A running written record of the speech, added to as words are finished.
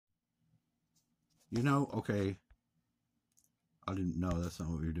You know, okay. I didn't know that's not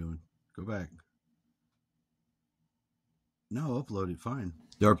what you're doing. Go back. No, upload it. Fine.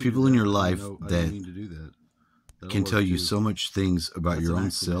 There are people in your life that mean to do that. can tell you so much things about your own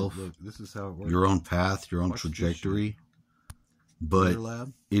self, Look, this is how it works. your own path, your own trajectory. But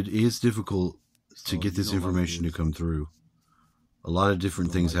it is difficult to get this information to come through. A lot of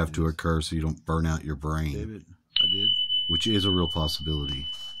different things have to occur so you don't burn out your brain. David, I did. Which is a real possibility.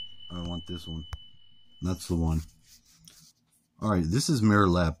 I want this one. That's the one. Alright, this is Mirror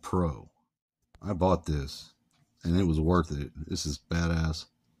Lab Pro. I bought this, and it was worth it. This is badass.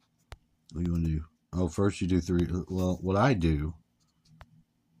 What do you want to do? Oh, first you do 3. Well, what I do...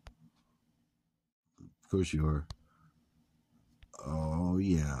 Of course you are. Oh,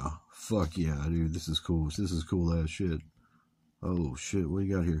 yeah. Fuck yeah, dude. This is cool. This is cool ass shit. Oh, shit. What do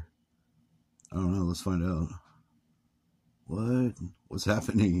you got here? I don't know. Let's find out. What? What's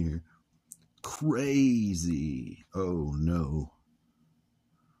happening here? Crazy. Oh, no.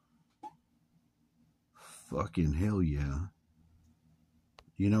 Fucking hell yeah.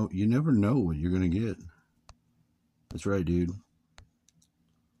 You know, you never know what you're going to get. That's right, dude.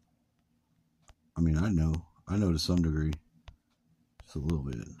 I mean, I know. I know to some degree. Just a little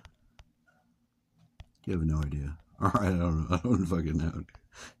bit. You have no idea. Alright, I don't know. I don't fucking know.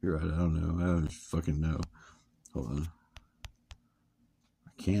 You're right, I don't know. I don't fucking know. Hold on.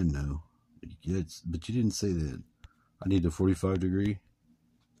 I can know. But you didn't say that. I need the 45 degree.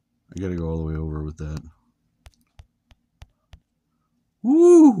 I gotta go all the way over with that.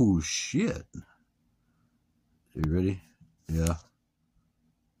 Woo, shit. Are you ready? Yeah.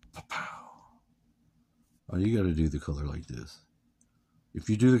 Pow. Oh, you gotta do the color like this. If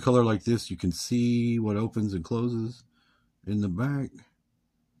you do the color like this, you can see what opens and closes in the back.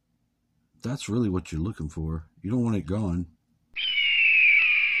 That's really what you're looking for. You don't want it gone.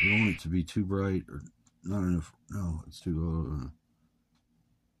 You don't want it to be too bright or not enough. No, it's too low.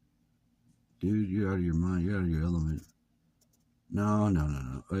 Dude, you're out of your mind. You're out of your element.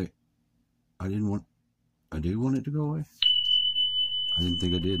 No. Wait. I did want it to go away. I didn't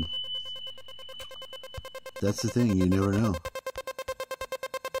think I did. That's the thing. You never know.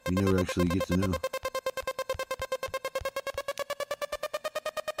 You never actually get to know.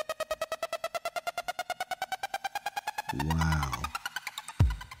 Wow.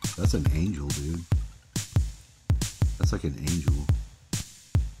 That's an angel, dude. That's like an angel.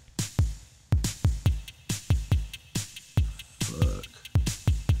 Fuck.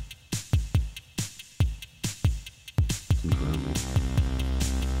 It's incredible.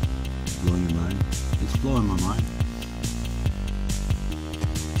 Blowing your mind? It's blowing my mind.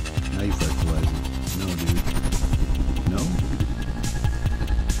 Now you fractalize it. No, dude. No?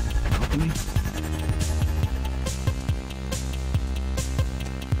 Alchemy?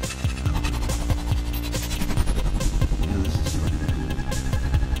 Yeah, this is fucking cool.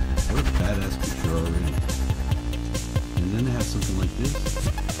 What a badass picture already. And then they have something like this.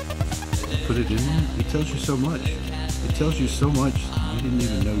 Put it in there. It tells you so much. It tells you so much you didn't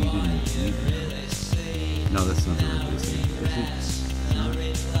even know you didn't need to know. No, that's not the right place.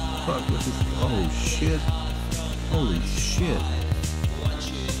 Fuck, what is... Oh, shit. Holy shit. What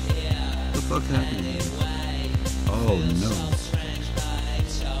the fuck happened here? Oh, no.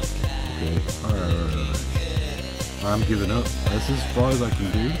 Okay. Alright. I'm giving up. That's as far as I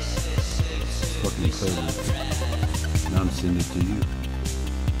can do. It's fucking incredible. Now I'm sending it to you.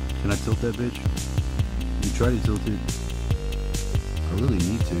 Can I tilt that bitch? You try to tilt it. I really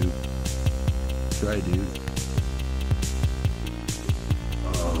need to. Try, dude.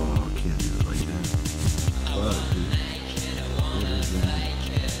 Oh, I can't do it like that. Fuck, dude. What is that?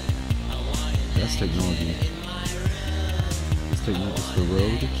 That's technology. It's technology. It's the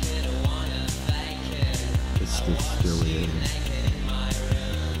road. It's the stairway.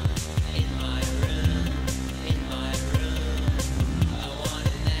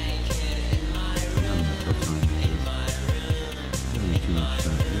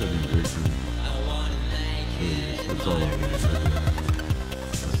 That's all I want.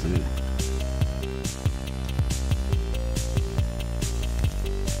 That's it.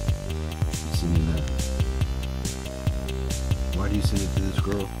 Send me that. Why do you send it to this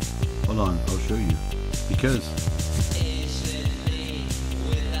girl? Hold on, I'll show you. Because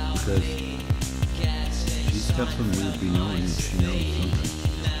she's got some weird knowing that she knows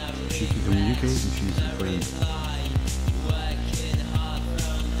something. She can communicate and she's a friend.